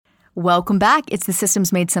Welcome back. It's the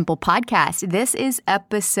Systems Made Simple podcast. This is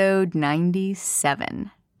episode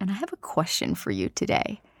 97, and I have a question for you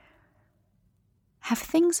today. Have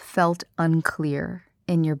things felt unclear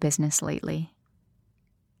in your business lately?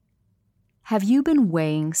 Have you been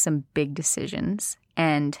weighing some big decisions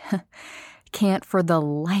and can't for the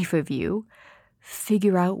life of you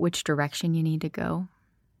figure out which direction you need to go?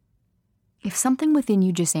 If something within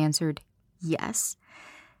you just answered yes,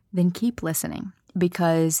 then keep listening,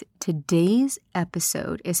 because today's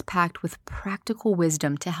episode is packed with practical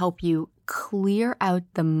wisdom to help you clear out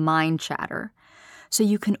the mind chatter so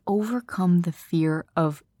you can overcome the fear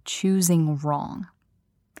of choosing wrong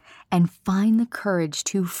and find the courage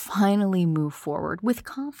to finally move forward with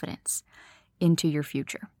confidence into your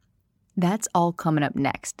future. That's all coming up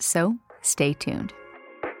next, so stay tuned.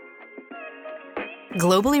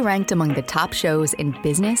 Globally ranked among the top shows in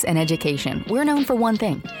business and education, we're known for one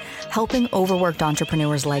thing: helping overworked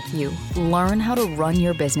entrepreneurs like you learn how to run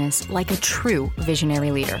your business like a true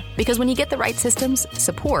visionary leader. Because when you get the right systems,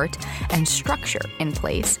 support, and structure in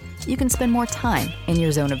place, you can spend more time in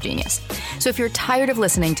your zone of genius. So if you're tired of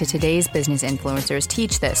listening to today's business influencers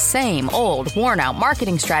teach the same old, worn-out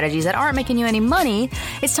marketing strategies that aren't making you any money,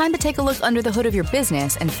 it's time to take a look under the hood of your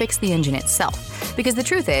business and fix the engine itself. Because the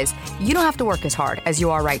truth is, you don't have to work as hard as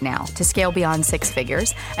you are right now to scale beyond 6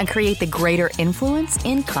 figures and create the greater influence,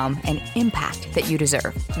 income, and impact that you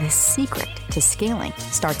deserve. The secret to scaling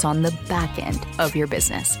starts on the back end of your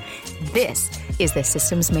business. This is the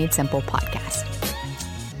Systems Made Simple podcast.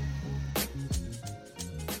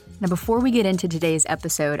 Now, before we get into today's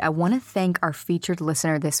episode, I want to thank our featured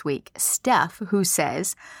listener this week, Steph, who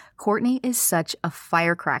says, "Courtney is such a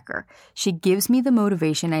firecracker. She gives me the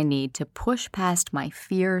motivation I need to push past my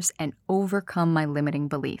fears and overcome my limiting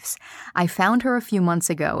beliefs. I found her a few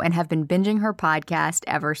months ago and have been binging her podcast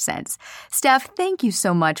ever since." Steph, thank you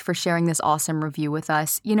so much for sharing this awesome review with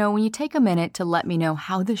us. You know, when you take a minute to let me know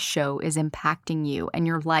how the show is impacting you and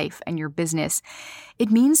your life and your business,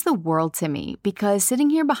 it means the world to me, because sitting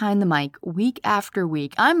here behind the mic week after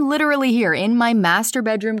week, I'm literally here in my master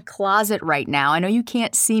bedroom closet right now. I know you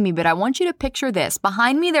can't see me, but I want you to picture this.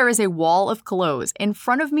 Behind me, there is a wall of clothes. In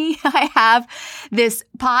front of me, I have this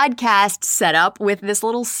podcast set up with this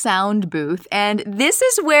little sound booth, and this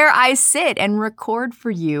is where I sit and record for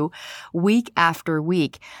you week after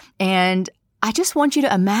week. And I just want you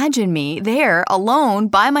to imagine me there alone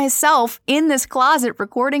by myself in this closet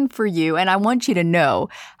recording for you. And I want you to know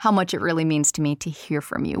how much it really means to me to hear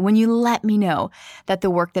from you when you let me know that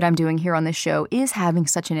the work that I'm doing here on this show is having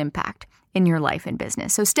such an impact in your life and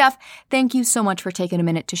business. So Steph, thank you so much for taking a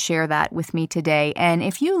minute to share that with me today. And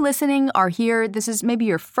if you listening are here, this is maybe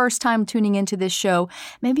your first time tuning into this show,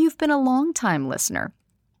 maybe you've been a long time listener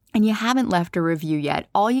and you haven't left a review yet,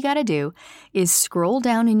 all you got to do is scroll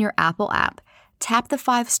down in your Apple app, tap the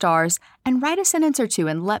 5 stars, and write a sentence or two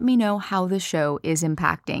and let me know how the show is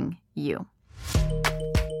impacting you.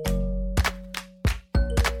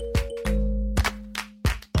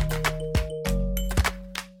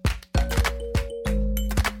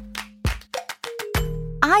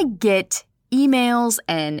 I get emails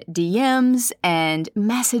and DMs and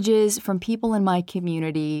messages from people in my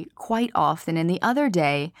community quite often. And the other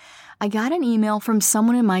day, I got an email from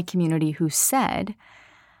someone in my community who said,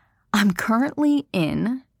 "I'm currently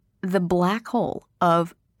in the black hole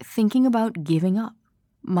of thinking about giving up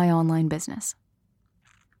my online business."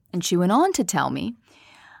 And she went on to tell me,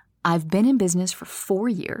 "I've been in business for 4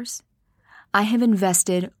 years. I have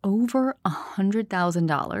invested over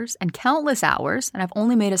 $100,000 and countless hours, and I've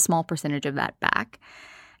only made a small percentage of that back.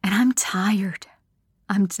 And I'm tired.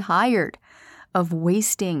 I'm tired of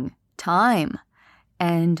wasting time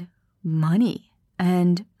and money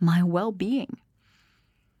and my well-being."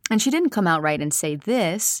 And she didn't come out right and say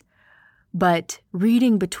this, but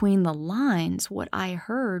reading between the lines, what I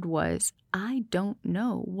heard was, "I don't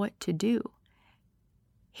know what to do."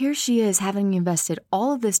 Here she is, having invested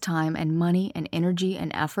all of this time and money and energy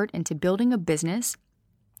and effort into building a business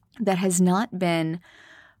that has not been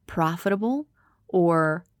profitable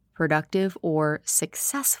or productive or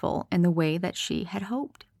successful in the way that she had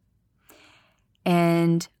hoped.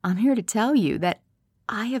 And I'm here to tell you that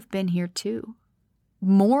I have been here too,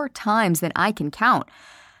 more times than I can count.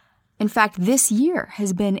 In fact, this year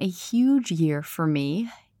has been a huge year for me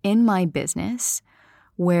in my business,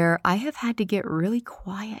 where I have had to get really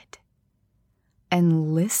quiet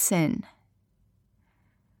and listen.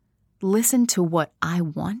 Listen to what I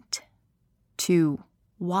want, to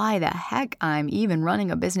why the heck I'm even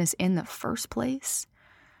running a business in the first place,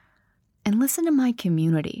 and listen to my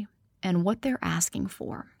community and what they're asking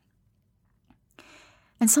for.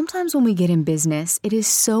 And sometimes when we get in business, it is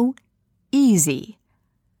so easy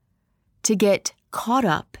to get caught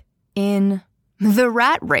up in the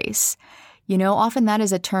rat race. Often that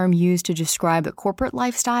is a term used to describe a corporate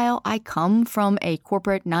lifestyle. I come from a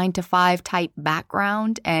corporate 9-to-5 type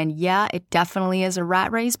background, and yeah, it definitely is a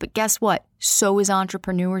rat race, but guess what? So is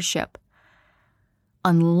entrepreneurship.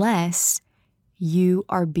 Unless you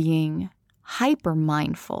are being hyper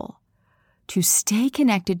mindful to stay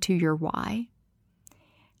connected to your why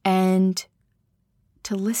and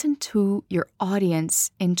to listen to your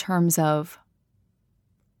audience in terms of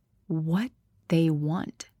what they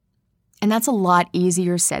want. And that's a lot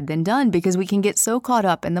easier said than done because we can get so caught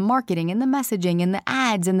up in the marketing and the messaging and the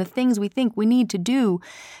ads and the things we think we need to do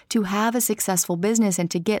to have a successful business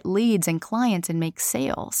and to get leads and clients and make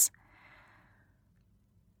sales.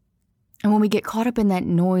 And when we get caught up in that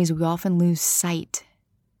noise, we often lose sight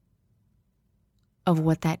of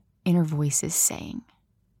what that inner voice is saying.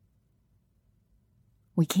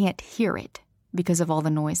 We can't hear it because of all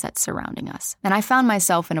the noise that's surrounding us. And I found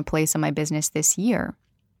myself in a place in my business this year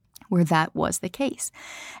where that was the case.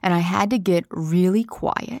 And I had to get really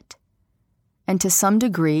quiet and to some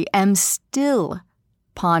degree am still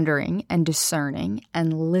pondering and discerning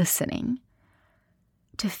and listening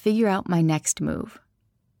to figure out my next move.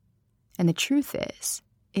 And the truth is,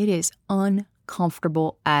 it is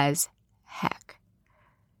uncomfortable as heck.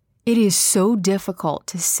 It is so difficult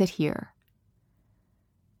to sit here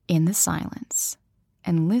in the silence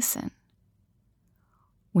and listen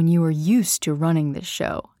when you are used to running this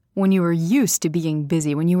show, when you are used to being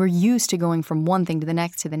busy, when you are used to going from one thing to the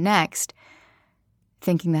next,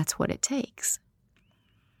 thinking that's what it takes.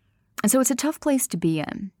 And so it's a tough place to be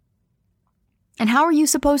in. And how are you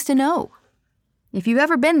supposed to know? If you've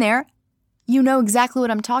ever been there, you know exactly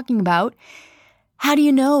what I'm talking about. How do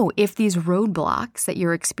you know if these roadblocks that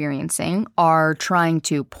you're experiencing are trying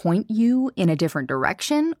to point you in a different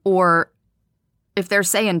direction or if they're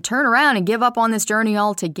saying turn around and give up on this journey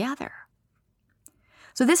altogether?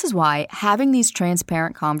 So this is why having these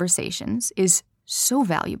transparent conversations is so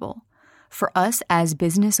valuable for us as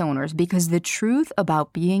business owners, because the truth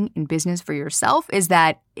about being in business for yourself is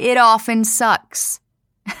that it often sucks.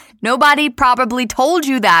 Nobody probably told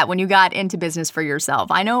you that when you got into business for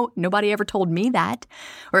yourself. I know nobody ever told me that,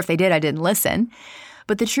 or if they did, I didn't listen.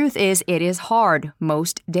 But the truth is, it is hard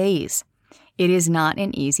most days. It is not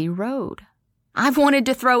an easy road. I've wanted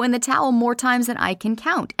to throw in the towel more times than I can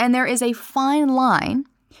count. And there is a fine line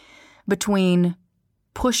between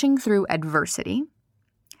pushing through adversity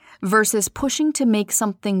versus pushing to make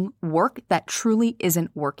something work that truly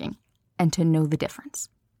isn't working, and to know the difference.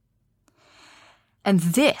 And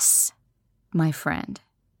this, my friend,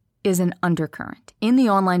 is an undercurrent in the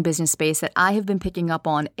online business space that I have been picking up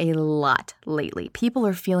on a lot lately. People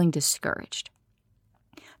are feeling discouraged.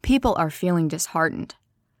 People are feeling disheartened.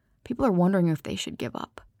 People are wondering if they should give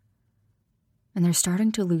up. And they're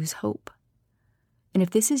starting to lose hope. And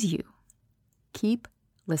if this is you, keep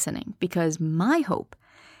listening, because my hope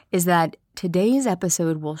is that today's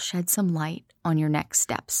episode will shed some light on your next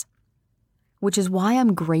steps. Which is why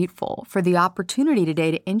I'm grateful for the opportunity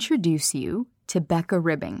today to introduce you to Becca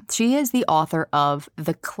Ribbing. She is the author of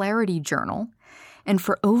The Clarity Journal, and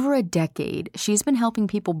for over a decade, she's been helping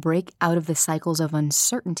people break out of the cycles of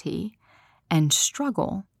uncertainty and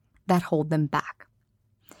struggle that hold them back.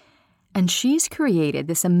 And she's created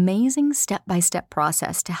this amazing step-by-step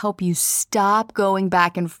process to help you stop going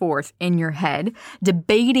back and forth in your head,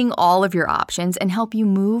 debating all of your options, and help you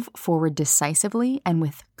move forward decisively and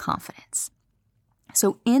with confidence.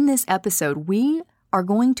 So in this episode, we are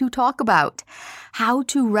going to talk about how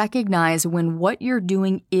to recognize when what you're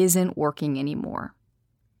doing isn't working anymore,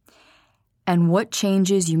 and what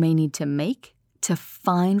changes you may need to make to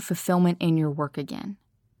find fulfillment in your work again,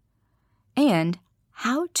 and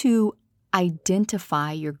how to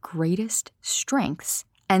identify your greatest strengths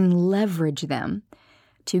and leverage them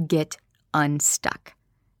to get unstuck.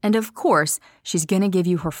 And of course, she's going to give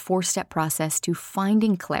you her 4-step process to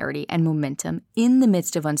finding clarity and momentum in the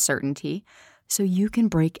midst of uncertainty so you can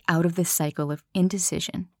break out of this cycle of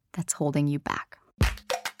indecision that's holding you back.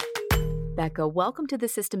 Becca, welcome to the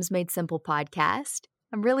Systems Made Simple podcast.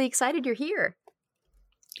 I'm really excited you're here.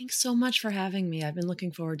 Thanks so much for having me. I've been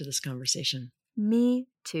looking forward to this conversation. Me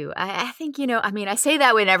too. I think, I say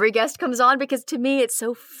that when every guest comes on because to me it's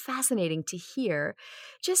so fascinating to hear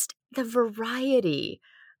just the variety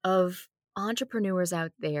of entrepreneurs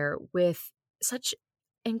out there with such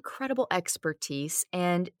incredible expertise.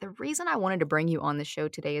 And the reason I wanted to bring you on the show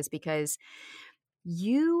today is because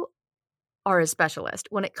you are a specialist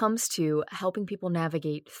when it comes to helping people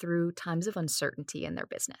navigate through times of uncertainty in their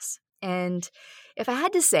business. And if I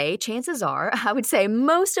had to say, chances are, I would say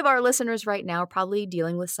most of our listeners right now are probably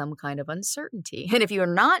dealing with some kind of uncertainty. And if you're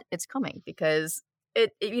not, it's coming because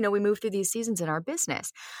we move through these seasons in our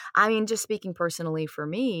business. I mean, just speaking personally for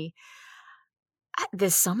me,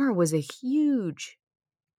 this summer was a huge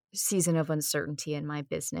season of uncertainty in my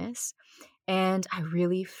business. And I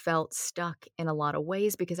really felt stuck in a lot of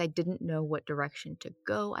ways because I didn't know what direction to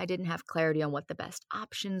go. I didn't have clarity on what the best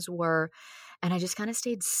options were. And I just kind of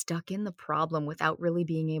stayed stuck in the problem without really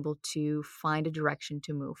being able to find a direction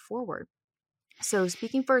to move forward. So,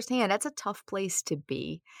 speaking firsthand, that's a tough place to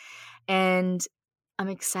be. And I'm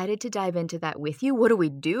excited to dive into that with you. What do we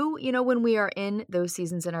do, when we are in those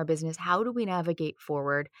seasons in our business? How do we navigate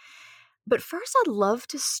forward? But first, I'd love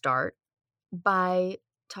to start by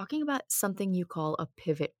talking about something you call a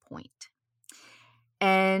pivot point.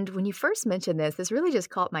 And when you first mentioned this really just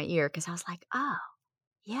caught my ear because I was like, oh,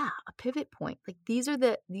 yeah, a pivot point. Like these are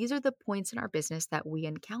the points in our business that we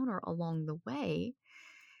encounter along the way.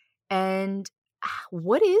 And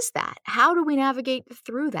what is that? How do we navigate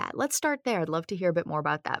through that? Let's start there. I'd love to hear a bit more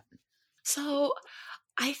about that. So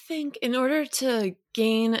I think in order to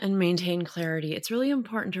gain and maintain clarity, it's really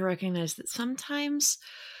important to recognize that sometimes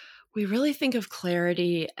we really think of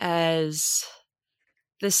clarity as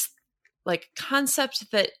this like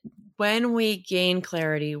concept that when we gain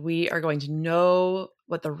clarity, we are going to know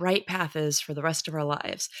what the right path is for the rest of our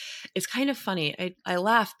lives. It's kind of funny. I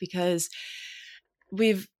laugh because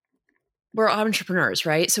we're entrepreneurs,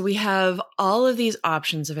 right? So we have all of these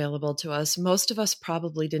options available to us. Most of us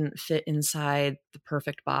probably didn't fit inside the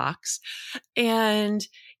perfect box. And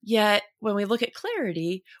yet when we look at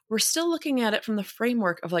clarity, we're still looking at it from the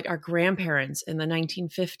framework of like our grandparents in the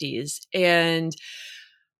 1950s. And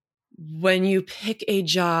when you pick a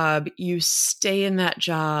job, you stay in that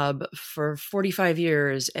job for 45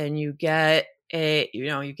 years and you get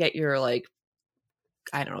your like,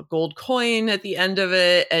 I don't know, gold coin at the end of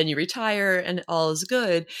it and you retire and all is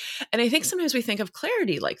good. And I think sometimes we think of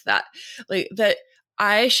clarity like that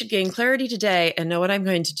I should gain clarity today and know what I'm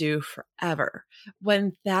going to do forever,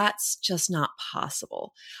 when that's just not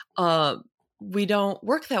possible. We don't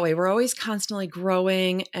work that way. We're always constantly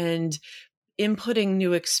growing and inputting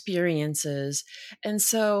new experiences. And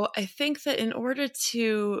so I think that in order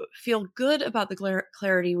to feel good about the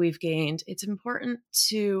clarity we've gained, it's important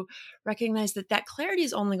to recognize that that clarity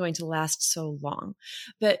is only going to last so long,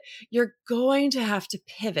 that you're going to have to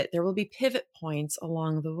pivot. There will be pivot points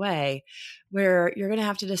along the way where you're going to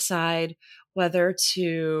have to decide whether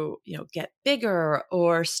to, get bigger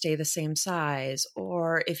or stay the same size,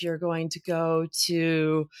 or if you're going to go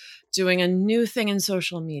to doing a new thing in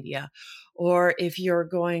social media, or if you're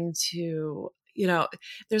going to,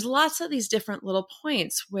 there's lots of these different little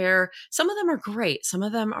points where some of them are great. Some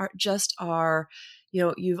of them are,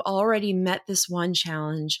 you've already met this one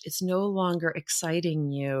challenge. It's no longer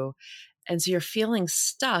exciting you. And so you're feeling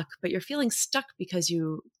stuck, but you're feeling stuck because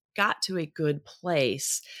you got to a good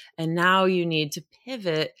place and now you need to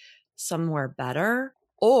pivot somewhere better.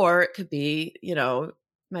 Or it could be,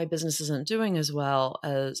 my business isn't doing as well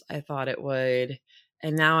as I thought it would,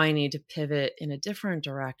 and now I need to pivot in a different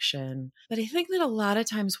direction. But I think that a lot of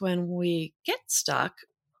times when we get stuck,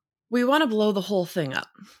 we want to blow the whole thing up.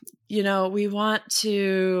 We want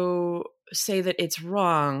to say that it's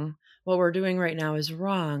wrong. What we're doing right now is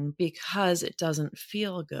wrong because it doesn't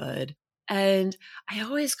feel good. And I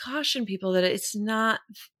always caution people that it's not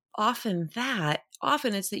often that.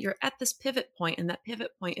 Often it's that you're at this pivot point and that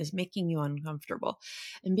pivot point is making you uncomfortable,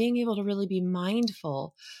 and being able to really be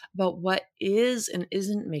mindful about what is and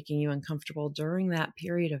isn't making you uncomfortable during that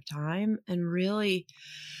period of time, and really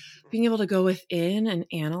being able to go within and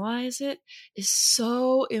analyze it is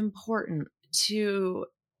so important to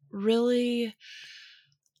really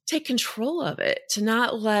take control of it, to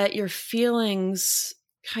not let your feelings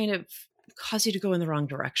kind of cause you to go in the wrong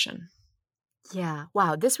direction. Yeah.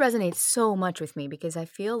 Wow. This resonates so much with me because I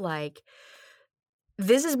feel like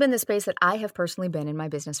this has been the space that I have personally been in my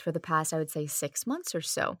business for the past, I would say, 6 months or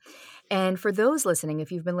so. And for those listening, if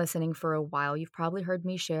you've been listening for a while, you've probably heard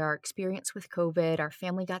me share our experience with COVID. Our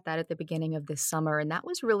family got that at the beginning of this summer. And that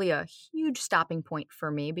was really a huge stopping point for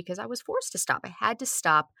me because I was forced to stop. I had to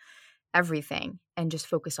stop everything and just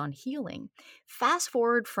focus on healing. Fast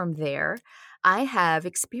forward from there, I have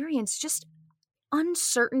experienced just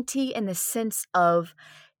uncertainty in the sense of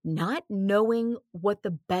not knowing what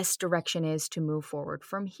the best direction is to move forward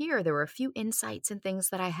from here. There were a few insights and things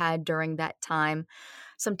that I had during that time,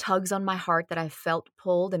 some tugs on my heart that I felt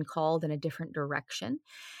pulled and called in a different direction.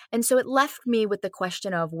 And so it left me with the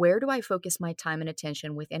question of, where do I focus my time and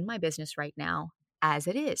attention within my business right now as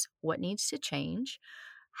it is? What needs to change?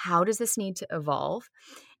 How does this need to evolve?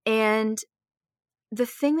 And the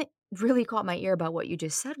thing that really caught my ear about what you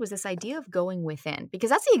just said was this idea of going within, because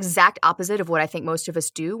that's the exact opposite of what I think most of us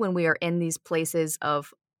do when we are in these places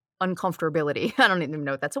of uncomfortability. I don't even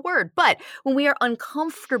know if that's a word, but when we are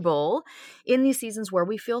uncomfortable in these seasons where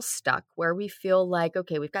we feel stuck, where we feel like,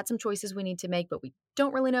 okay, we've got some choices we need to make, but we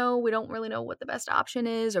don't really know. We don't really know what the best option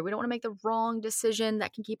is, or we don't want to make the wrong decision.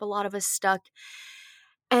 That can keep a lot of us stuck.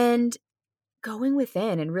 And going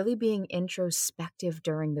within and really being introspective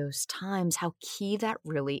during those times, how key that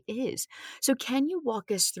really is. So, can you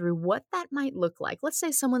walk us through what that might look like? Let's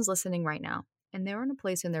say someone's listening right now and they're in a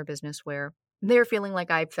place in their business where they're feeling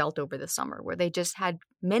like I felt over the summer, where they just had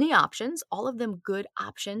many options, all of them good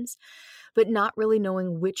options, but not really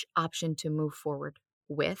knowing which option to move forward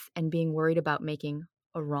with and being worried about making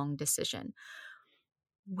a wrong decision.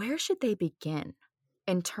 Where should they begin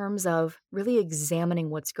in terms of really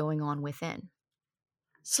examining what's going on within?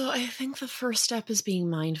 So I think the first step is being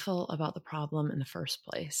mindful about the problem in the first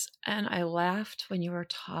place. And I laughed when you were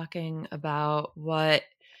talking about what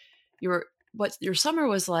your summer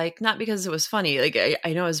was like, not because it was funny. Like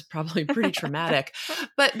I know it was probably pretty traumatic,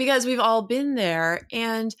 but because we've all been there.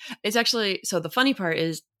 And it's actually, so the funny part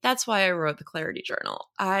is that's why I wrote the Clarity Journal.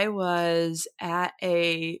 I was at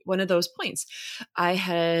one of those points. I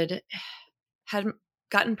had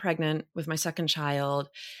gotten pregnant with my second child.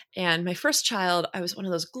 And my first child, I was one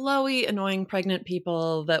of those glowy, annoying pregnant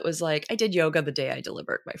people that was like, I did yoga the day I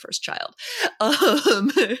delivered my first child.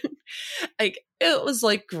 Um, like it was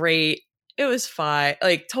like great. It was fine,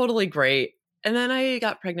 like totally great. And then I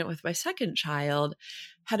got pregnant with my second child,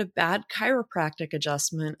 had a bad chiropractic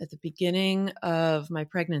adjustment at the beginning of my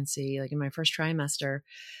pregnancy, like in my first trimester.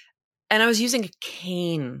 And I was using a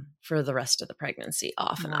cane for the rest of the pregnancy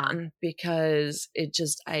off and on because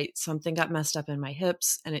something got messed up in my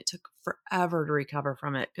hips and it took forever to recover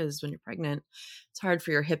from it. Because when you're pregnant, it's hard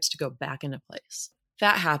for your hips to go back into place.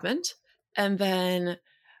 That happened. And then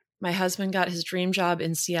my husband got his dream job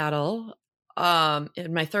in Seattle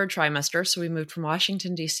in my third trimester. So we moved from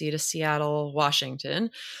Washington, D.C. to Seattle,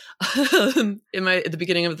 Washington. At the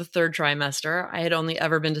beginning of the third trimester, I had only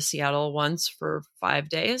ever been to Seattle once for 5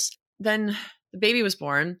 days. Then the baby was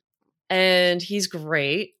born and he's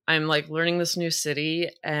great. I'm like learning this new city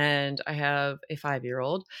and I have a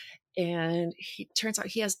 5-year-old and he turns out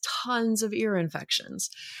he has tons of ear infections.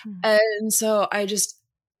 And so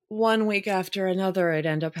one week after another, I'd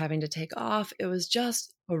end up having to take off. It was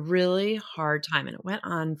just a really hard time and it went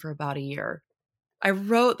on for about a year. I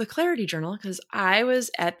wrote the Clarity Journal because I was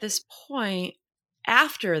at this point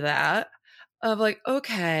after that of like,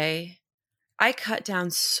 okay, I cut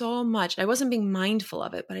down so much. I wasn't being mindful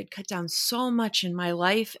of it, but I'd cut down so much in my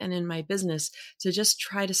life and in my business to just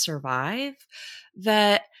try to survive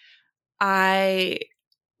that I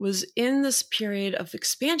was in this period of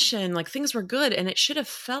expansion. Like things were good and it should have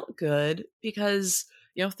felt good because,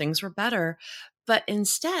 things were better. But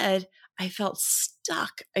instead, I felt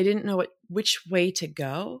stuck. I didn't know which way to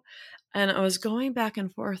go. And I was going back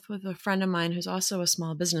and forth with a friend of mine who's also a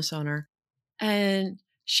small business owner. And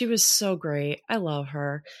she was so great. I love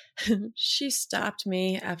her. She stopped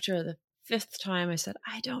me after the 5th time. I said,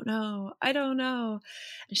 I don't know. I don't know.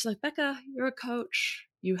 And she's like, Becca, you're a coach.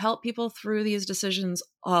 You help people through these decisions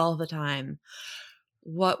all the time.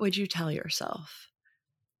 What would you tell yourself?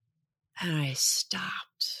 And I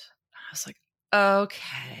stopped. I was like,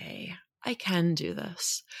 okay, I can do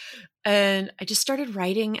this. And I just started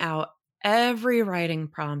writing out every writing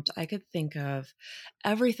prompt I could think of,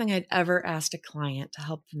 everything I'd ever asked a client to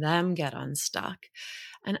help them get unstuck.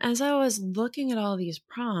 And as I was looking at all these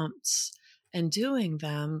prompts and doing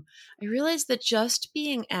them, I realized that just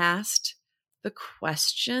being asked the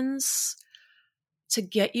questions to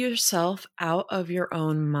get yourself out of your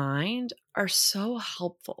own mind are so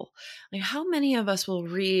helpful. Like, how many of us will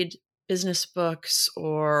read business books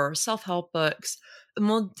or self-help books and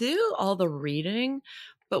we'll do all the reading,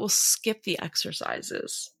 but we'll skip the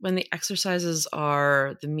exercises when the exercises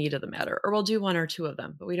are the meat of the matter, or we'll do 1 or 2 of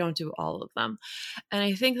them, but we don't do all of them. And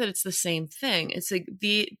I think that it's the same thing. It's like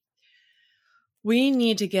we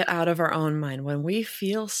need to get out of our own mind. When we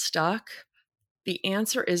feel stuck, the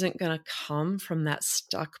answer isn't going to come from that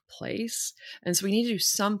stuck place. And so we need to do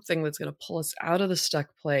something that's going to pull us out of the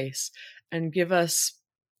stuck place and give us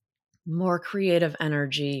more creative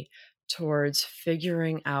energy towards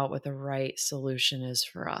figuring out what the right solution is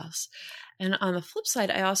for us. And on the flip side,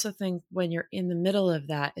 I also think when you're in the middle of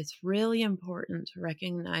that, it's really important to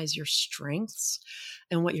recognize your strengths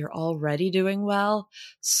and what you're already doing well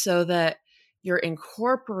so that you're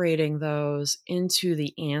incorporating those into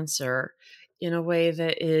the answer in a way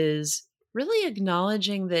that is really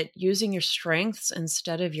acknowledging that using your strengths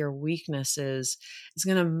instead of your weaknesses is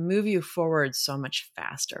going to move you forward so much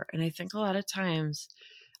faster. And I think a lot of times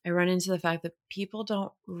I run into the fact that people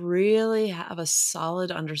don't really have a solid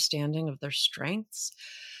understanding of their strengths.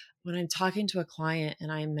 When I'm talking to a client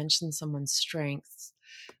and I mention someone's strengths,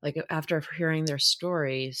 like after hearing their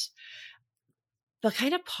stories, they'll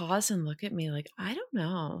kind of pause and look at me like, I don't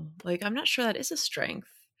know. Like, I'm not sure that is a strength.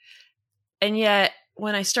 And yet,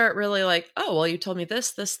 when I start really like, oh, well, you told me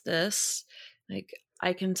this, this, this, like,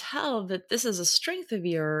 I can tell that this is a strength of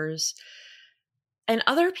yours. And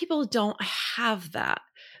other people don't have that.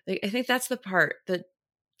 Like, I think that's the part that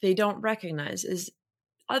they don't recognize is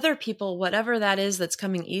other people, whatever that is that's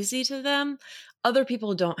coming easy to them, other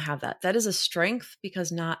people don't have that. That is a strength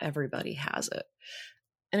because not everybody has it.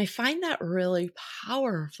 And I find that really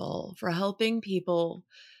powerful for helping people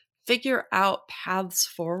figure out paths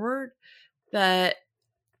forward that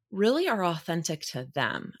really are authentic to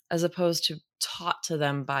them as opposed to taught to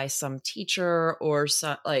them by some teacher or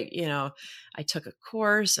some, like, I took a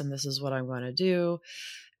course and this is what I'm going to do.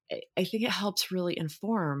 I think it helps really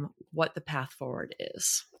inform what the path forward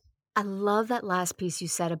is. I love that last piece you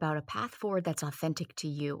said about a path forward that's authentic to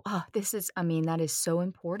you. Oh, that is so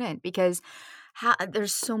important because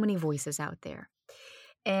there's so many voices out there.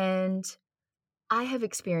 And I have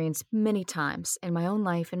experienced many times in my own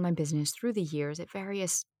life and my business through the years at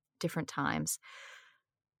various different times,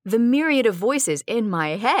 the myriad of voices in my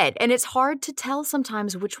head. And it's hard to tell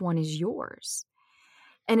sometimes which one is yours.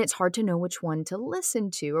 And it's hard to know which one to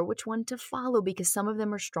listen to or which one to follow because some of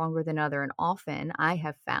them are stronger than other. And often I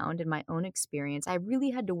have found in my own experience, I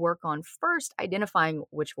really had to work on first identifying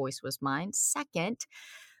which voice was mine. Second,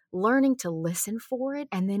 learning to listen for it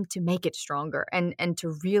and then to make it stronger and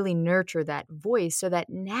to really nurture that voice so that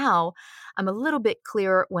now I'm a little bit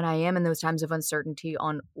clearer when I am in those times of uncertainty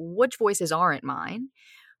on which voices aren't mine,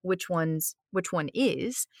 which one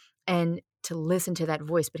is, and to listen to that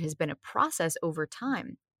voice, but has been a process over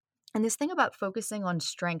time. And this thing about focusing on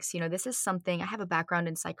strengths, this is something I have a background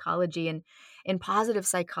in psychology and in positive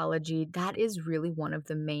psychology. That is really one of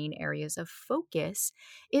the main areas of focus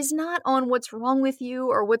is not on what's wrong with you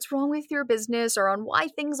or what's wrong with your business or on why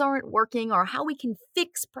things aren't working or how we can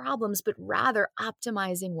fix problems, but rather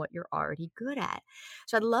optimizing what you're already good at.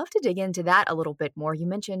 So I'd love to dig into that a little bit more. You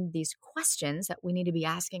mentioned these questions that we need to be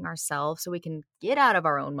asking ourselves so we can get out of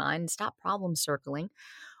our own mind and stop problem circling.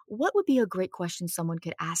 What would be a great question someone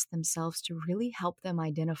could ask themselves to really help them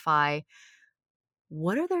identify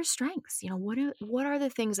what are their strengths? What are the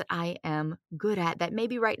things that I am good at that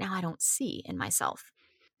maybe right now I don't see in myself?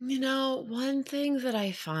 One thing that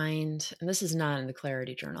I find, and this is not in the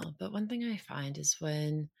Clarity Journal, but one thing I find is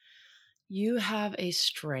when you have a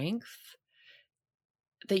strength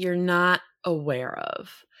that you're not aware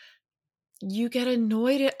of, you get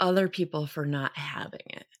annoyed at other people for not having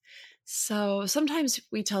it. So sometimes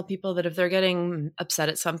we tell people that if they're getting upset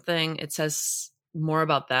at something, it says more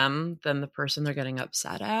about them than the person they're getting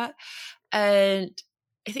upset at. And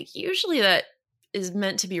I think usually that is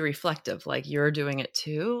meant to be reflective, like you're doing it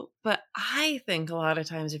too. But I think a lot of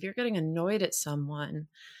times if you're getting annoyed at someone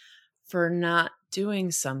for not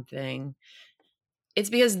doing something, it's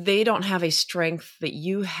because they don't have a strength that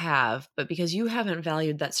you have, but because you haven't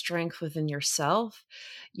valued that strength within yourself,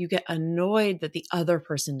 you get annoyed that the other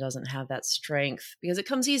person doesn't have that strength because it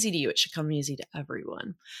comes easy to you. It should come easy to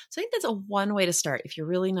everyone. So I think that's one way to start if you're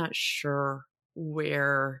really not sure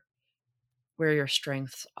where your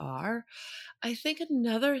strengths are. I think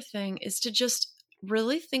another thing is to just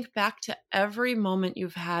really think back to every moment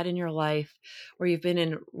you've had in your life where you've been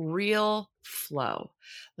in real flow,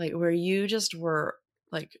 like where you just were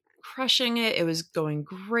like crushing it. It was going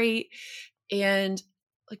great. And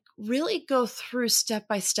like really go through step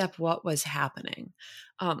by step what was happening.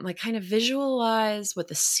 Like kind of visualize what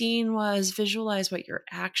the scene was, visualize what your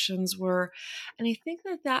actions were. And I think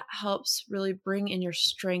that helps really bring in your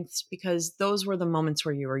strengths because those were the moments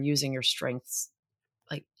where you were using your strengths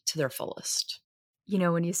like to their fullest.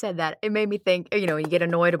 When you said that, it made me think, you get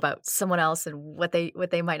annoyed about someone else and what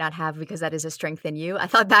they might not have because that is a strength in you. I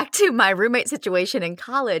thought back to my roommate situation in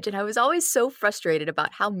college, and I was always so frustrated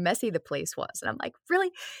about how messy the place was. And I'm like, really?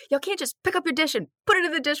 Y'all can't just pick up your dish and put it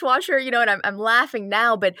in the dishwasher, and I'm laughing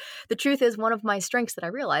now. But the truth is one of my strengths that I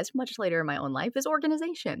realized much later in my own life is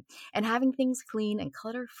organization and having things clean and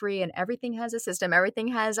clutter-free, and everything has a system. Everything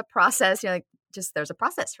has a process, like just there's a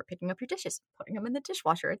process for picking up your dishes, putting them in the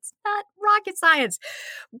dishwasher. It's not rocket science.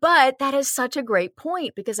 But that is such a great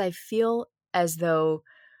point because I feel as though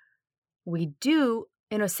we do,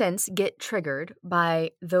 in a sense, get triggered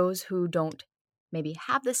by those who don't maybe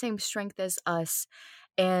have the same strength as us.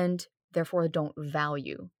 And therefore don't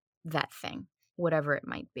value that thing, whatever it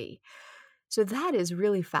might be. So that is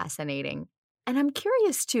really fascinating. And I'm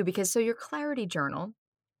curious too, because so your clarity journal,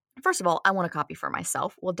 first of all, I want a copy for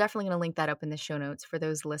myself. We're definitely going to link that up in the show notes for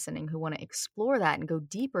those listening who want to explore that and go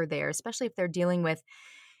deeper there, especially if they're dealing with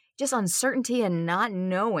just uncertainty and not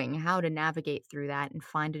knowing how to navigate through that and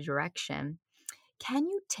find a direction. Can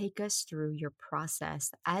you take us through your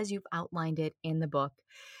process as you've outlined it in the book?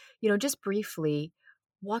 Just briefly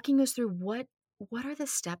walking us through what are the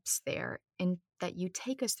steps there and that you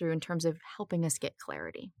take us through in terms of helping us get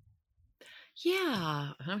clarity? Yeah,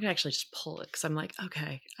 I'm gonna actually just pull it because I'm like,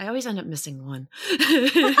 okay, I always end up missing one.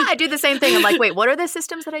 I do the same thing. I'm like, wait, what are the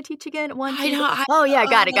systems that I teach again? One, I two, know. oh yeah,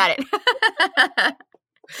 got it.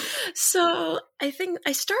 So I think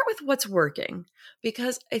I start with what's working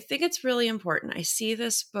because I think it's really important. I see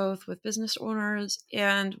this both with business owners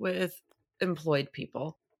and with employed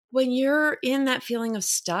people. When you're in that feeling of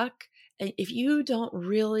stuck, and if you don't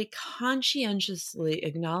really conscientiously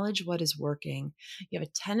acknowledge what is working, you have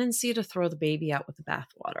a tendency to throw the baby out with the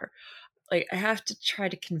bathwater. Like, I have to try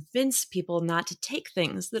to convince people not to take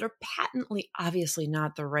things that are patently obviously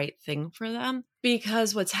not the right thing for them,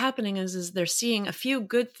 because what's happening is they're seeing a few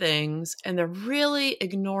good things and they're really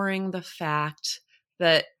ignoring the fact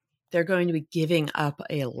that they're going to be giving up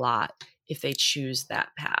a lot if they choose that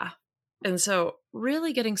path. And so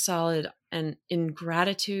really getting solid and in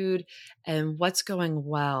gratitude and what's going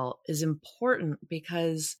well is important,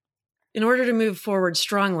 because in order to move forward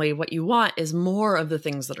strongly, what you want is more of the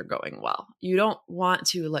things that are going well. You don't want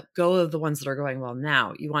to let go of the ones that are going well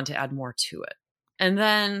now. You want to add more to it. And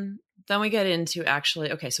then we get into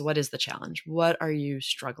actually, okay, so what is the challenge? What are you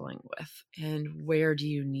struggling with? And where do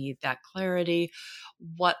you need that clarity?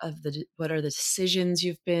 What are the decisions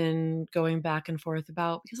you've been going back and forth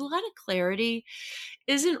about? Because a lot of clarity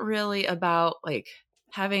isn't really about like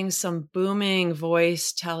having some booming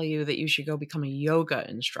voice tell you that you should go become a yoga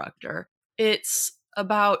instructor. It's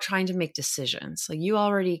about trying to make decisions. Like, you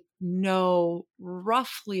already know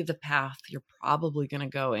roughly the path you're probably going to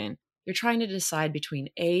go in. You're trying to decide between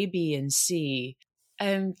A, B, and C.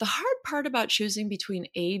 And the hard part about choosing between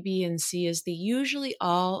A, B, and C is they usually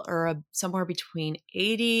all are somewhere between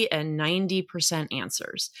 80 and 90%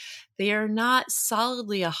 answers. They are not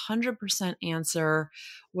solidly 100% answer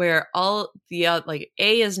where all the like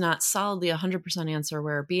A is not solidly 100% answer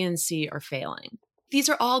where B and C are failing. These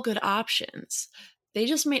are all good options. They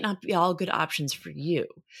just might not be all good options for you.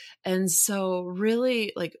 And so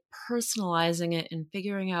really like personalizing it and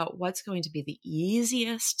figuring out what's going to be the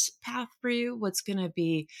easiest path for you, what's going to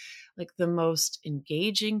be like the most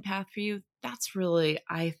engaging path for you. That's really,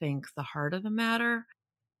 I think, the heart of the matter.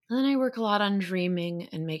 And then I work a lot on dreaming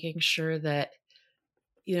and making sure that,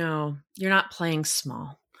 you're not playing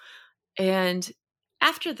small. And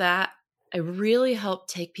after that, I really help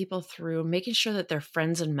take people through making sure that their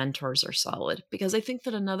friends and mentors are solid. Because I think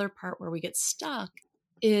that another part where we get stuck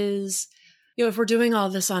is, if we're doing all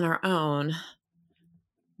this on our own,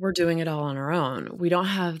 we're doing it all on our own. We don't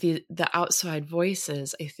have the outside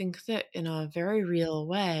voices. I think that in a very real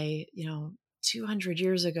way, 200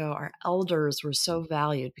 years ago, our elders were so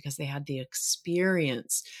valued because they had the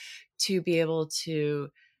experience to be able to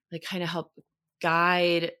like kind of help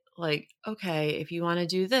guide, like, okay, if you want to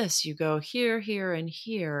do this, you go here, here, and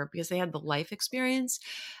here, because they had the life experience.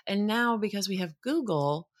 And now, because we have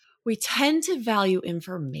Google, we tend to value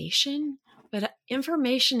information, but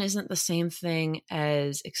information isn't the same thing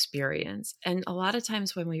as experience. And a lot of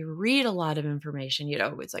times when we read a lot of information,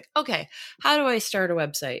 it's like, okay, how do I start a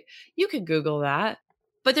website? You could Google that,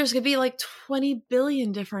 but there's going to be like 20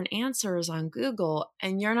 billion different answers on Google,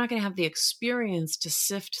 and you're not going to have the experience to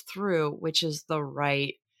sift through which is the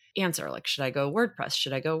right answer. Like, should I go WordPress?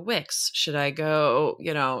 Should I go Wix? Should I go,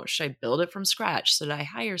 should I build it from scratch? Should I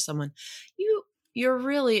hire someone? You're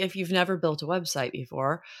really, if you've never built a website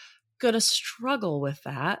before, going to struggle with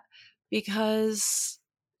that because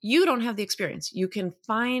you don't have the experience. You can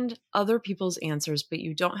find other people's answers, but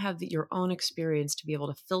you don't have your own experience to be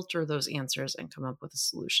able to filter those answers and come up with a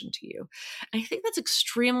solution to you. And I think that's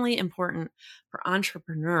extremely important for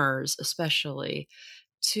entrepreneurs, especially,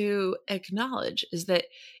 to acknowledge, is that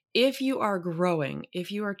if you are growing,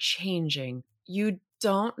 if you are changing, you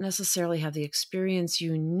don't necessarily have the experience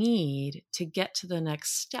you need to get to the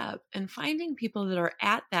next step. And finding people that are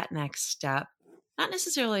at that next step, not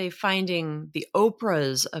necessarily finding the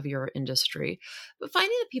Oprahs of your industry, but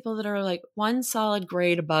finding the people that are like one solid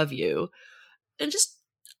grade above you and just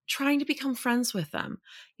trying to become friends with them,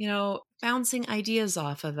 bouncing ideas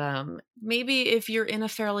off of them. Maybe if you're in a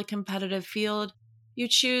fairly competitive field, you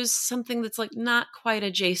choose something that's like not quite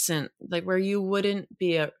adjacent, like where you wouldn't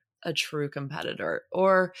be a true competitor.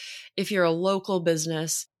 Or if you're a local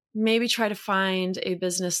business, maybe try to find a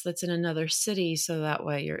business that's in another city so that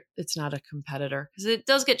way it's not a competitor, because it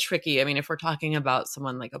does get tricky. I mean, if we're talking about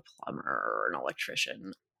someone like a plumber or an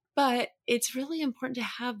electrician, but it's really important to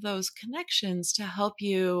have those connections to help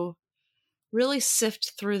you really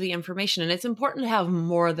sift through the information. And it's important to have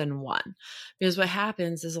more than one, because what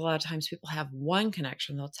happens is a lot of times people have one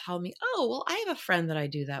connection. They'll tell me, oh, well, I have a friend that I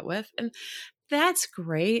do that with. And that's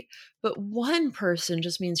great. But one person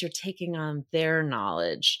just means you're taking on their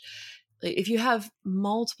knowledge. Like, if you have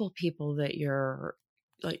multiple people that you're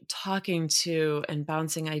like talking to and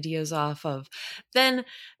bouncing ideas off of, then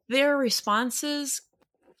their responses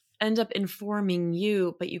end up informing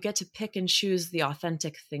you, but you get to pick and choose the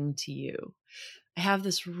authentic thing to you. I have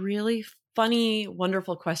this really funny,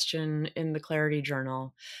 wonderful question in the Clarity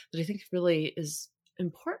Journal that I think really is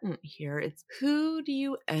important here. It's, who do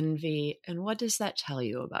you envy and what does that tell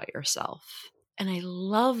you about yourself? And I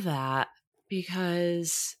love that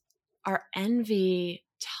because our envy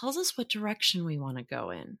tells us what direction we want to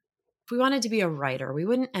go in. If we wanted to be a writer, we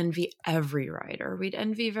wouldn't envy every writer. We'd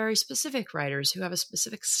envy very specific writers who have a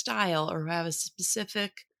specific style or who have a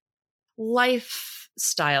specific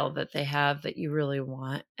lifestyle that they have that you really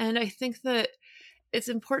want. And I think that it's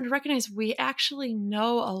important to recognize we actually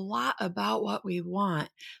know a lot about what we want.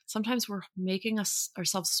 Sometimes we're making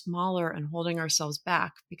ourselves smaller and holding ourselves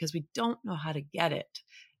back because we don't know how to get it.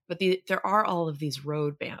 But there are all of these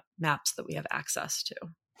road maps that we have access to.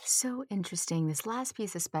 So interesting. This last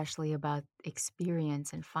piece, especially about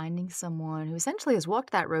experience and finding someone who essentially has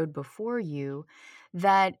walked that road before you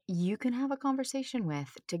that you can have a conversation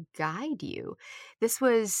with to guide you. This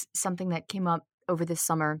was something that came up over this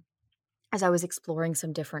summer as I was exploring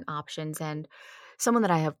some different options, and someone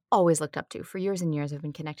that I have always looked up to for years and years. I've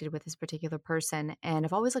been connected with this particular person, and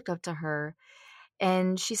I've always looked up to her.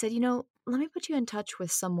 And she said, let me put you in touch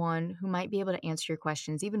with someone who might be able to answer your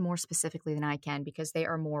questions even more specifically than I can, because they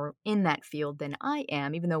are more in that field than I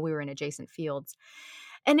am, even though we were in adjacent fields.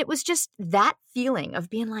 And it was just that feeling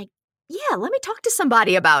of being like, yeah, let me talk to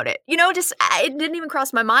somebody about it. It didn't even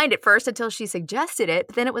cross my mind at first until she suggested it.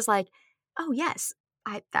 But then it was like, oh, yes,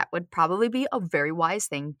 that would probably be a very wise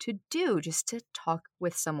thing to do, just to talk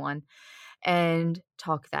with someone and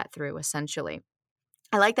talk that through, essentially.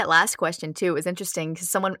 I like that last question, too. It was interesting because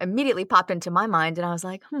someone immediately popped into my mind, and I was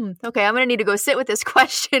like, okay, I'm going to need to go sit with this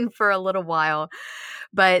question for a little while.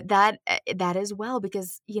 But that as well,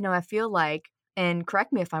 because, I feel like, and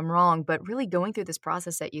correct me if I'm wrong, but really going through this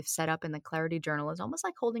process that you've set up in the Clarity Journal is almost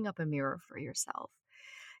like holding up a mirror for yourself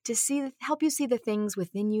to help you see the things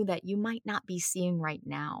within you that you might not be seeing right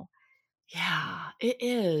now. Yeah, it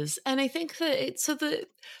is. And I think that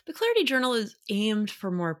the Clarity Journal is aimed for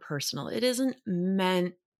more personal. It isn't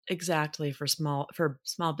meant exactly for small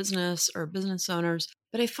business or business owners,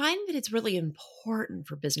 but I find that it's really important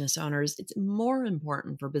for business owners. It's more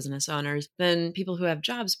important for business owners than people who have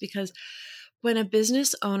jobs, because when a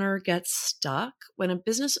business owner gets stuck, when a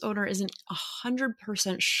business owner isn't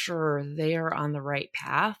 100% sure they are on the right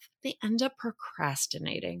path, they end up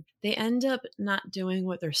procrastinating. They end up not doing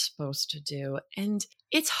what they're supposed to do. And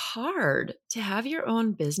it's hard to have your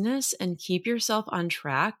own business and keep yourself on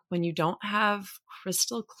track when you don't have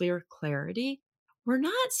crystal clear clarity. We're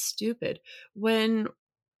not stupid. When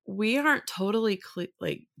we aren't totally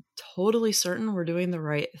certain we're doing the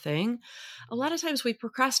right thing, a lot of times we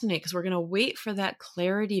procrastinate because we're going to wait for that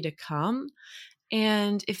clarity to come.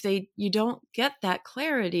 And if you don't get that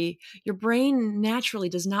clarity, your brain naturally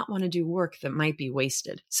does not want to do work that might be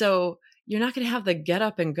wasted. So you're not going to have the get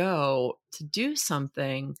up and go to do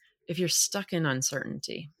something if you're stuck in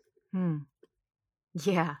uncertainty.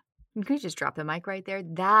 Yeah. Can you just drop the mic right there?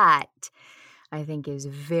 That, I think, is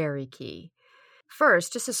very key.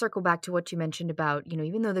 First, just to circle back to what you mentioned about,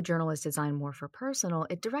 even though the journal is designed more for personal,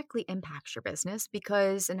 it directly impacts your business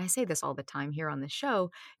because, and I say this all the time here on the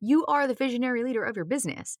show, you are the visionary leader of your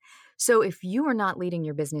business. So if you are not leading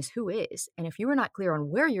your business, who is? And if you are not clear on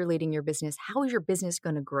where you're leading your business, how is your business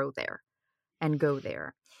going to grow there and go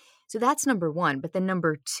there? So that's number one. But then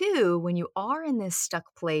number two, when you are in this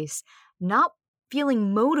stuck place, not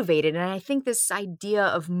feeling motivated, and I think this idea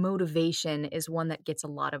of motivation is one that gets a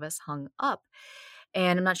lot of us hung up.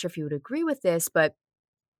 And I'm not sure if you would agree with this, but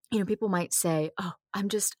people might say, "Oh, I'm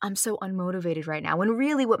so unmotivated right now." When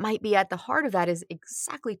really what might be at the heart of that is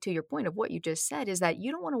exactly to your point of what you just said, is that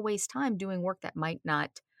you don't want to waste time doing work that might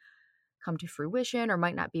not come to fruition or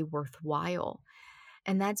might not be worthwhile.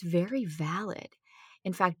 And that's very valid.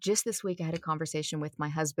 In fact, just this week, I had a conversation with my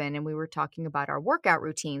husband and we were talking about our workout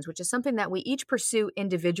routines, which is something that we each pursue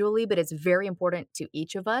individually, but it's very important to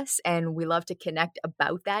each of us. And we love to connect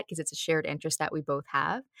about that because it's a shared interest that we both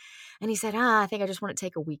have. And he said, I think I just want to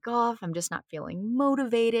take a week off. I'm just not feeling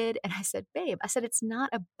motivated. And I said, babe, it's not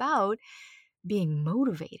about being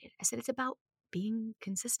motivated. I said, it's about being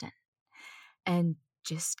consistent and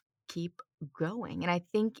just keep going. And I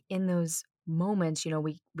think in those moments,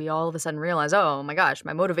 we all of a sudden realize, oh my gosh,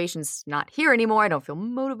 my motivation's not here anymore. I don't feel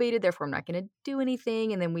motivated, therefore I'm not going to do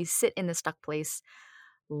anything. And then we sit in the stuck place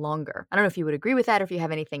longer. I don't know if you would agree with that or if you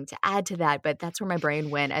have anything to add to that, but that's where my brain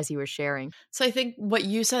went as you were sharing. So I think what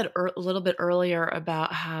you said a little bit earlier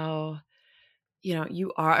about how,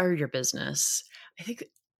 you are your business. I think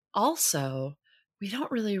also we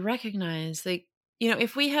don't really recognize, like,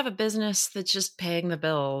 if we have a business that's just paying the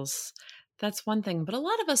bills, that's one thing. But a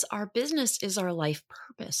lot of us, our business is our life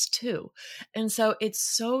purpose too. And so it's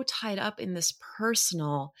so tied up in this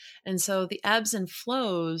personal. And so the ebbs and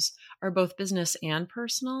flows are both business and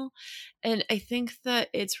personal. And I think that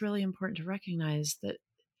it's really important to recognize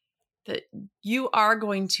that you are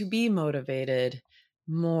going to be motivated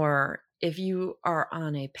more if you are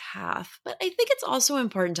on a path. But I think it's also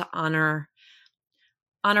important to honor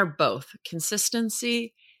both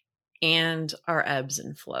consistency and our ebbs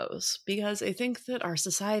and flows, because I think that our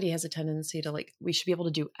society has a tendency to, like, we should be able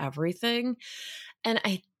to do everything. And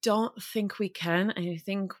I don't think we can. I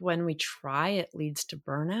think when we try, it leads to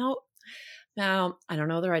burnout. Now, I don't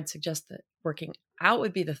know that I'd suggest that working out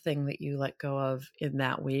would be the thing that you let go of in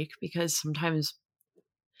that week, because sometimes,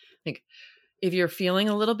 like, if you're feeling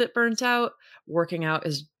a little bit burnt out, working out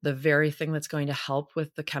is the very thing that's going to help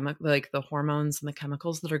with the hormones and the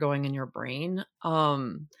chemicals that are going in your brain.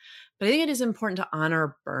 But I think it is important to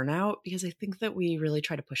honor burnout, because I think that we really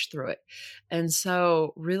try to push through it. And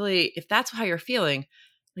so really, if that's how you're feeling,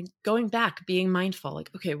 like, going back, being mindful,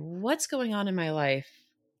 like, okay, what's going on in my life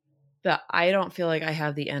that I don't feel like I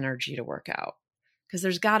have the energy to work out? Because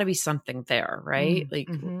there's got to be something there, right?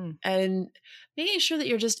 And making sure that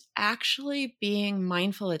you're just actually being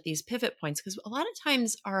mindful at these pivot points, because a lot of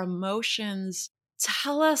times our emotions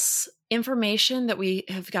tell us information that we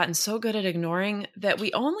have gotten so good at ignoring that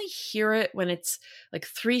we only hear it when it's like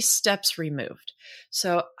 3 steps removed.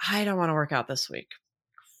 So I don't want to work out this week.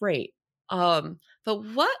 Great. But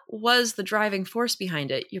what was the driving force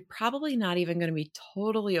behind it? You're probably not even going to be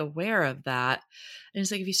totally aware of that. And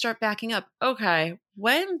it's like, if you start backing up, okay,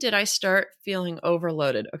 when did I start feeling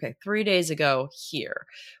overloaded? Okay, 3 days ago here.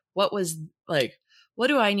 What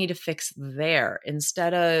do I need to fix there?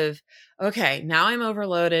 Instead of, okay, now I'm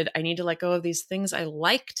overloaded. I need to let go of these things I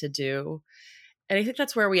like to do. And I think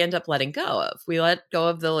that's where we end up letting go of. We let go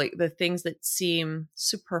of the things that seem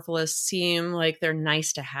superfluous, seem like they're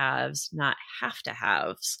nice to haves, not have to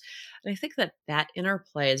haves. And I think that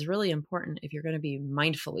interplay is really important if you're going to be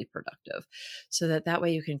mindfully productive, so that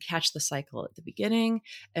way you can catch the cycle at the beginning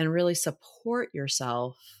and really support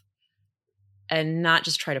yourself and not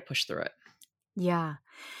just try to push through it. Yeah.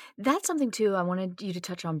 That's something too I wanted you to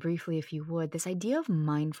touch on briefly, if you would, this idea of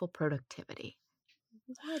mindful productivity.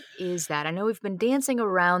 What is that? I know we've been dancing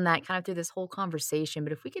around that kind of through this whole conversation,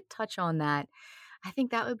 but if we could touch on that, I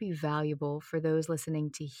think that would be valuable for those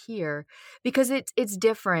listening to hear, because it's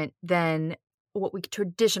different than what we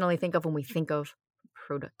traditionally think of when we think of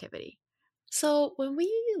productivity. So when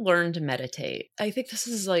we learn to meditate, I think this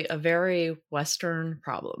is like a very Western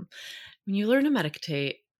problem. When you learn to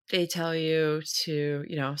meditate, they tell you to,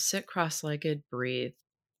 sit cross-legged, breathe.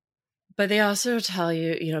 But they also tell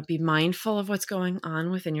you, be mindful of what's going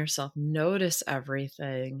on within yourself, notice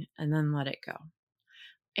everything, and then let it go.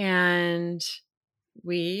 And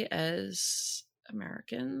we as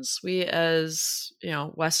Americans, we as,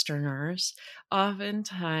 Westerners,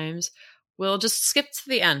 oftentimes will just skip to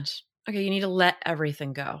the end. Okay, you need to let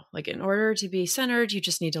everything go. Like, in order to be centered, you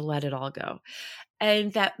just need to let it all go.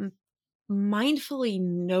 And that mindfully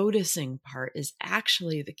noticing part is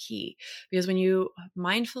actually the key, because when you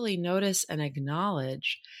mindfully notice and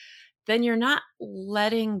acknowledge, then you're not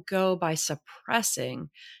letting go by suppressing,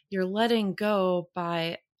 you're letting go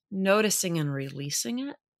by noticing and releasing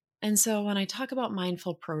it. And so when I talk about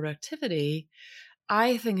mindful productivity,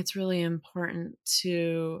 I think it's really important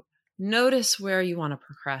to notice where you want to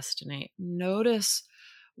procrastinate, notice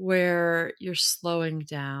where you're slowing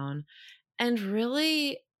down, and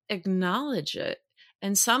really acknowledge it.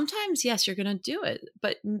 And sometimes, yes, you're going to do it,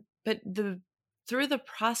 but through the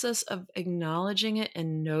process of acknowledging it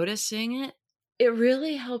and noticing it, it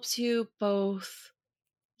really helps you both,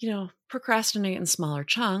 procrastinate in smaller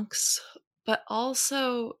chunks, but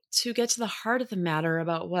also to get to the heart of the matter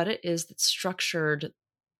about what it is that's structured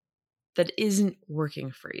that isn't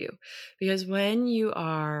working for you. Because when you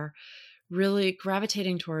are really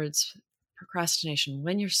gravitating towards procrastination,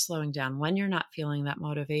 when you're slowing down, when you're not feeling that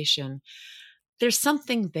motivation, there's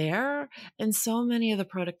something there. And so many of the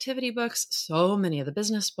productivity books, so many of the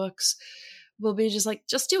business books will be just like,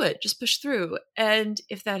 just do it, just push through. And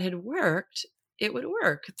if that had worked, it would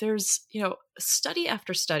work. There's, study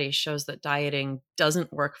after study shows that dieting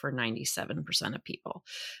doesn't work for 97% of people.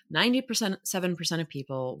 7% of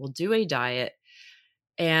people will do a diet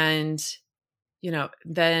and,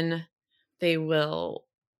 then they will,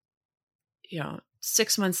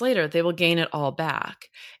 6 months later, they will gain it all back.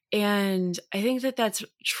 And I think that that's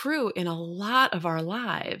true in a lot of our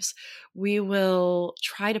lives. We will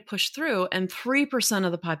try to push through, and 3%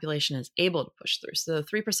 of the population is able to push through. So the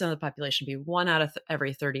 3% of the population, be one out of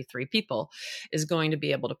every 33 people, is going to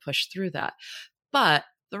be able to push through that. But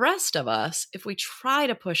the rest of us, if we try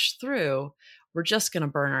to push through, we're just going to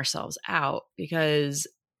burn ourselves out because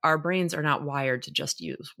our brains are not wired to just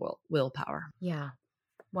use willpower. Yeah.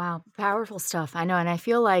 Wow. Powerful stuff. I know. And I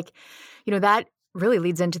feel like, that really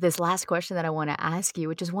leads into this last question that I want to ask you,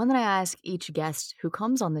 which is one that I ask each guest who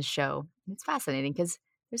comes on the show. It's fascinating because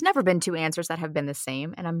there's never been two answers that have been the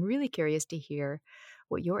same. And I'm really curious to hear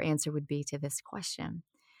what your answer would be to this question,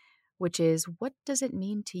 which is, what does it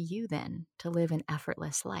mean to you then to live an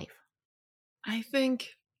effortless life? I think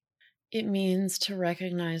it means to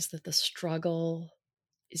recognize that the struggle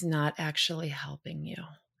is not actually helping you.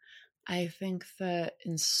 I think that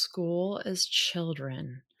in school as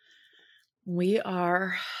children, we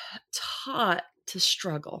are taught to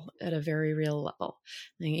struggle at a very real level.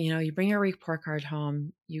 You bring your report card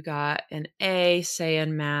home, you got an A, say,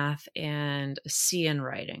 in math and a C in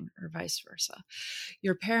writing, or vice versa.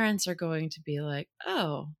 Your parents are going to be like,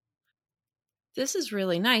 oh, this is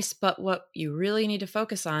really nice, but what you really need to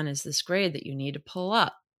focus on is this grade that you need to pull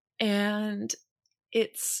up. And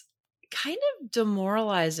it's kind of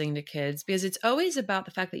demoralizing to kids because it's always about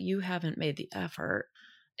the fact that you haven't made the effort.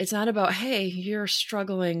 It's not about, hey, you're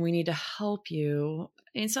struggling, we need to help you.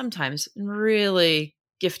 And sometimes in really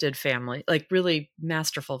gifted family, like really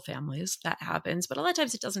masterful families, that happens. But a lot of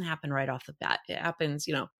times it doesn't happen right off the bat. It happens,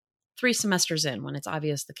 3 semesters in when it's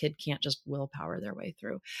obvious the kid can't just willpower their way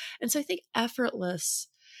through. And so I think effortless,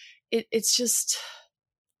 it's just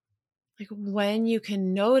like when you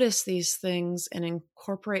can notice these things and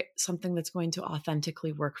incorporate something that's going to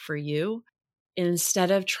authentically work for you instead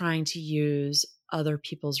of trying to use other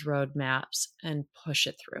people's roadmaps and push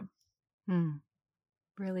it through.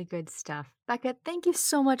 Really good stuff. Becca, thank you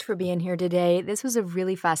so much for being here today. This was a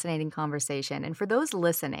really fascinating conversation. And for those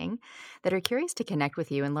listening that are curious to connect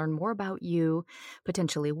with you and learn more about you,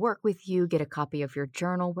 potentially work with you, get a copy of your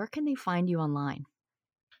journal, where can they find you online?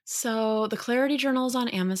 So the Clarity Journal is on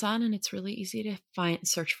Amazon, and it's really easy to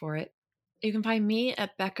search for it. You can find me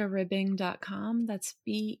at beccaribbing.com. That's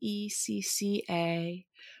BECCARIBBING.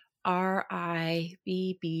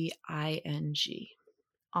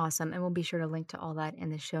 Awesome. And we'll be sure to link to all that in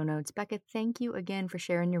the show notes. Becca, thank you again for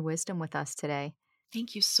sharing your wisdom with us today.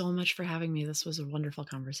 Thank you so much for having me. This was a wonderful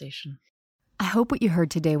conversation. I hope what you heard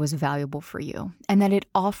today was valuable for you and that it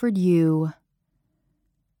offered you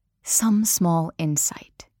some small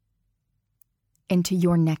insight into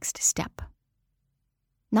your next step.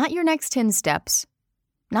 Not your next 10 steps,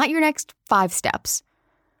 not your next 5 steps,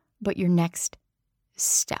 but your next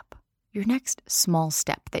step. Your next small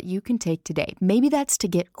step that you can take today. Maybe that's to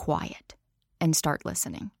get quiet and start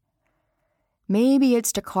listening. Maybe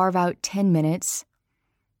it's to carve out 10 minutes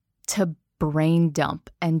to brain dump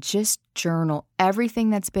and just journal everything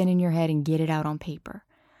that's been in your head and get it out on paper.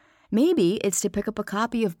 Maybe it's to pick up a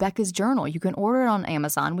copy of Becca's journal. You can order it on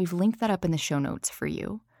Amazon. We've linked that up in the show notes for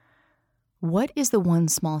you. What is the one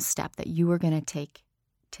small step that you are going to take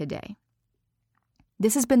today?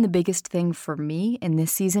 This has been the biggest thing for me in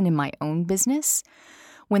this season in my own business.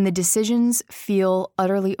 When the decisions feel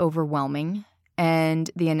utterly overwhelming and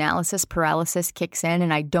the analysis paralysis kicks in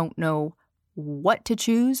and I don't know what to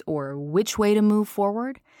choose or which way to move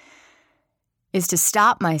forward, is to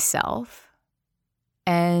stop myself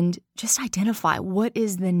and just identify what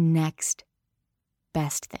is the next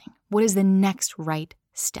best thing. What is the next right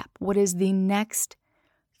step? What is the next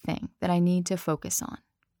thing that I need to focus on?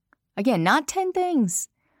 Again, not 10 things,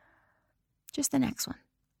 just the next one.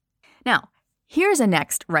 Now, here's a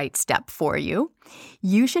next right step for you.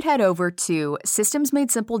 You should head over to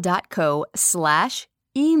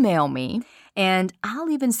systemsmadesimple.co/email me, and I'll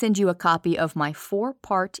even send you a copy of my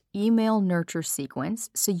 4-part email nurture sequence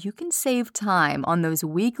so you can save time on those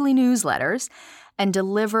weekly newsletters and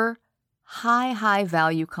deliver high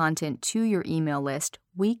value content to your email list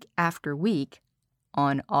week after week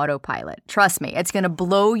on autopilot. Trust me, it's going to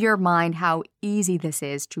blow your mind how easy this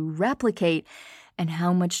is to replicate and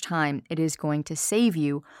how much time it is going to save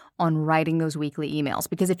you on writing those weekly emails.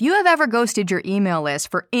 Because if you have ever ghosted your email list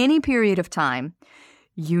for any period of time,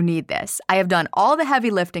 you need this. I have done all the heavy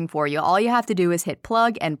lifting for you. All you have to do is hit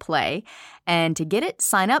plug and play. And to get it,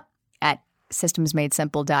 sign up at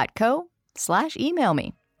systemsmadesimple.co/email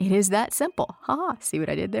me. It is that simple. Haha, see what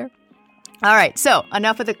I did there? All right, so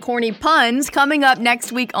enough of the corny puns. Coming up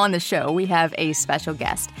next week on the show, we have a special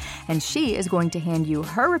guest, and she is going to hand you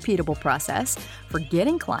her repeatable process for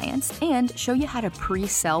getting clients and show you how to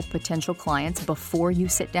pre-sell potential clients before you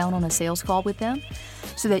sit down on a sales call with them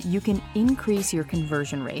so that you can increase your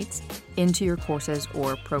conversion rates into your courses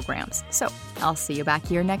or programs. So I'll see you back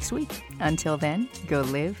here next week. Until then, go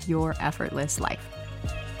live your effortless life.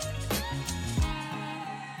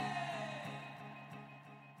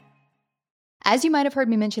 As you might have heard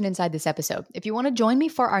me mention inside this episode, if you want to join me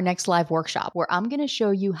for our next live workshop where I'm going to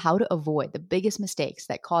show you how to avoid the biggest mistakes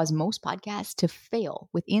that cause most podcasts to fail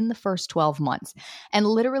within the first 12 months and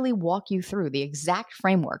literally walk you through the exact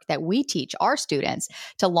framework that we teach our students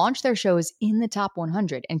to launch their shows in the top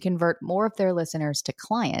 100 and convert more of their listeners to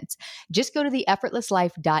clients, just go to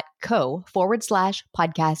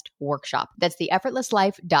theeffortlesslife.co/podcast workshop. That's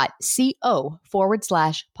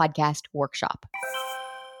theeffortlesslife.co/podcast workshop.